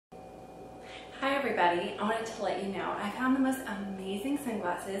everybody, I wanted to let you know I found the most amazing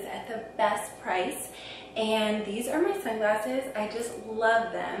sunglasses at the best price, and these are my sunglasses. I just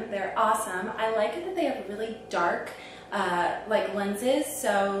love them. They're awesome. I like it that they have really dark like lenses,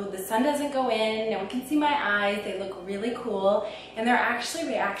 so the sun doesn't go in, no one can see my eyes. They look really cool, and they're actually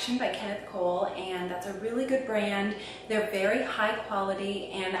Reaction by Kenneth, and that's a really good brand. They're very high quality,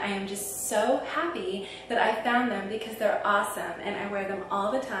 and I am just so happy that I found them because they're awesome, and I wear them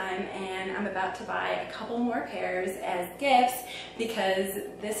all the time, and I'm about to buy a couple more pairs as gifts because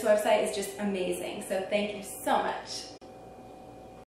this website is just amazing. So thank you so much.